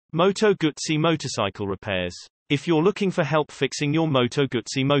Moto Guzzi Motorcycle repairs. If you're looking for help fixing your Moto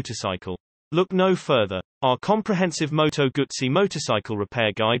Guzzi motorcycle, look no further. Our comprehensive Moto Guzzi motorcycle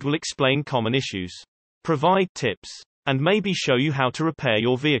repair guide will explain common issues, provide tips, and maybe show you how to repair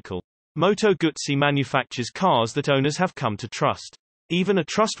your vehicle. Moto Guzzi manufactures cars that owners have come to trust. Even a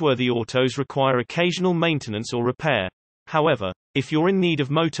trustworthy autos require occasional maintenance or repair. However, if you're in need of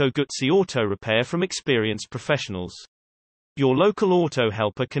Moto Guzzi auto repair from experienced professionals, your local auto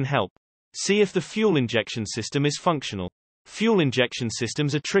helper can help. See if the fuel injection system is functional. Fuel injection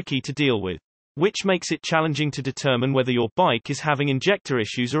systems are tricky to deal with, which makes it challenging to determine whether your bike is having injector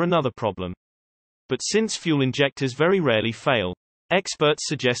issues or another problem. But since fuel injectors very rarely fail, experts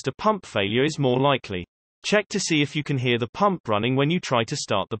suggest a pump failure is more likely. Check to see if you can hear the pump running when you try to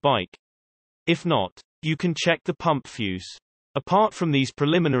start the bike. If not, you can check the pump fuse. Apart from these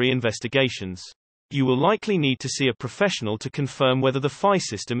preliminary investigations, you will likely need to see a professional to confirm whether the FI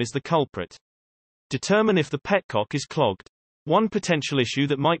system is the culprit. Determine if the petcock is clogged. One potential issue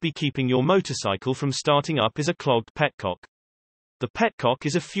that might be keeping your motorcycle from starting up is a clogged petcock. The petcock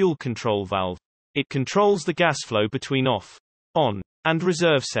is a fuel control valve. It controls the gas flow between off, on, and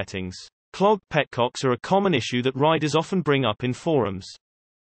reserve settings. Clogged petcocks are a common issue that riders often bring up in forums.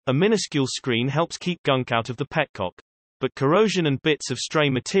 A minuscule screen helps keep gunk out of the petcock, but corrosion and bits of stray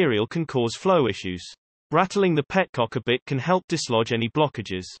material can cause flow issues. Rattling the petcock a bit can help dislodge any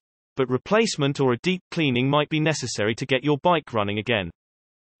blockages, but replacement or a deep cleaning might be necessary to get your bike running again.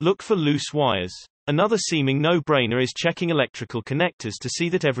 Look for loose wires. Another seeming no-brainer is checking electrical connectors to see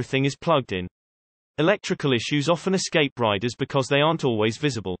that everything is plugged in. Electrical issues often escape riders because they aren't always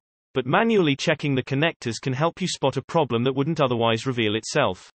visible, but manually checking the connectors can help you spot a problem that wouldn't otherwise reveal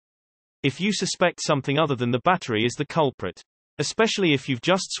itself. If you suspect something other than the battery is the culprit, especially if you've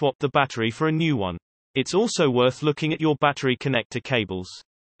just swapped the battery for a new one, it's also worth looking at your battery connector cables.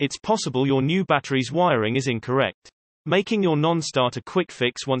 It's possible your new battery's wiring is incorrect, making your non-start a quick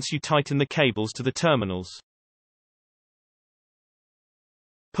fix once you tighten the cables to the terminals.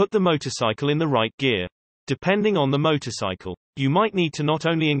 Put the motorcycle in the right gear. Depending on the motorcycle, you might need to not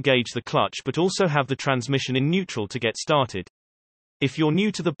only engage the clutch but also have the transmission in neutral to get started. If you're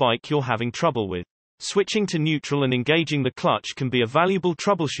new to the bike you're having trouble with, switching to neutral and engaging the clutch can be a valuable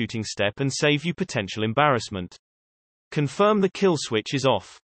troubleshooting step and save you potential embarrassment. Confirm the kill switch is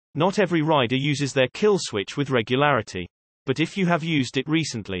off. Not every rider uses their kill switch with regularity, but if you have used it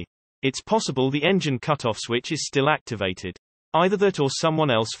recently, it's possible the engine cutoff switch is still activated. Either that or someone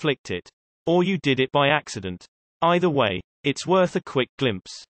else flicked it, or you did it by accident. Either way, it's worth a quick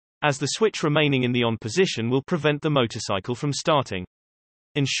glimpse, as the switch remaining in the on position will prevent the motorcycle from starting.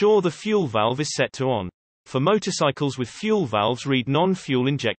 Ensure the fuel valve is set to on. For motorcycles with fuel valves, read non-fuel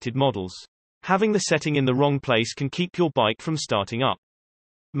injected models. Having the setting in the wrong place can keep your bike from starting up.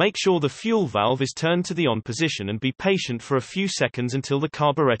 Make sure the fuel valve is turned to the on position and be patient for a few seconds until the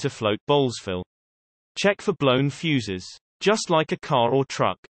carburetor float bowls fill. Check for blown fuses. Just like a car or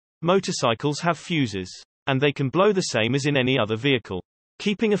truck, motorcycles have fuses, and they can blow the same as in any other vehicle.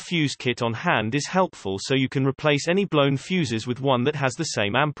 Keeping a fuse kit on hand is helpful so you can replace any blown fuses with one that has the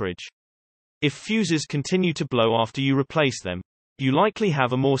same amperage. If fuses continue to blow after you replace them, you likely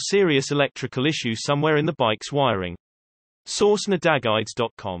have a more serious electrical issue somewhere in the bike's wiring. Source: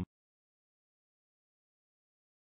 nadagguides.com